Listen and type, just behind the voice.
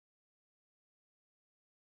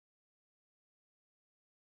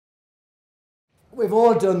we've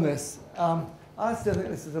all done this. I still think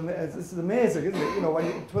this is amazing, isn't it? You know, when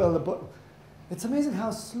you twirl the button. It's amazing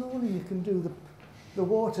how slowly you can do the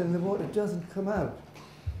water, and the water doesn't come out.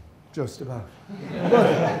 Just about.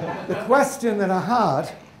 But the question that I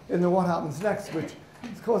had in the what happens next, which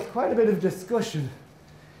has caused quite a bit of discussion,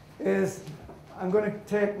 is I'm going to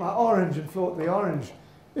take my orange and float the orange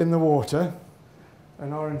in the water.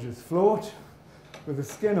 And oranges float with the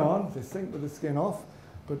skin on. They sink with the skin off,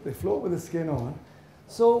 but they float with the skin on.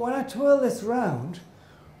 So when I twirl this round,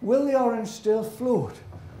 will the orange still float?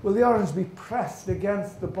 Will the orange be pressed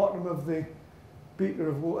against the bottom of the beaker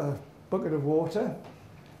of bucket of water?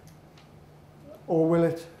 Or will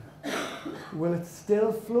it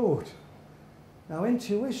still float? Now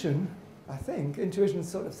intuition, I think, intuition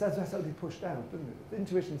sort of says that's got to be pushed out, doesn't it?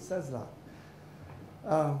 Intuition says that.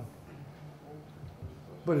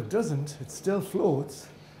 But it doesn't, it still floats.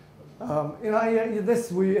 You know,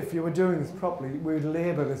 if you were doing this properly, we'd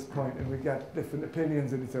labour this point and we'd get different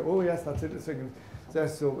opinions and you'd say, oh yes, that's interesting, and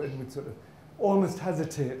so and we'd sort of almost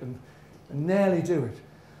hesitate and nearly do it.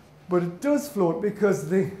 But it does float because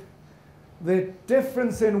the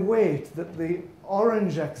difference in weight that the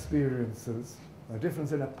orange experiences, the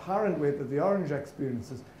difference in apparent weight that the orange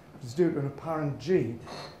experiences, which is due to an apparent G,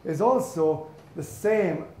 is also the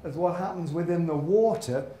same as what happens within the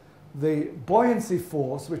water. The buoyancy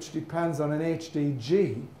force, which depends on an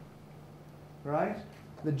HdG, right?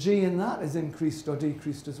 The G in that is increased or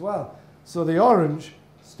decreased as well. So the orange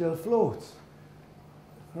still floats,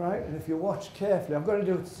 right? And if you watch carefully, I've got to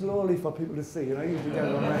do it slowly for people to see, and I usually get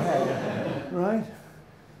it on my head, right?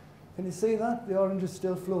 Can you see that? The orange is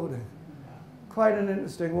still floating. Quite an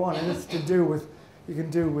interesting one, and it's to do with, you can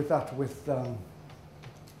do with that with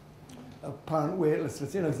apparent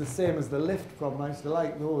weightlessness. You know, it's the same as the lift problem. I used to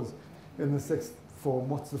like those in the sixth form.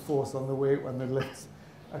 What's the force on the weight when the lift's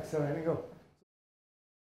accelerating up?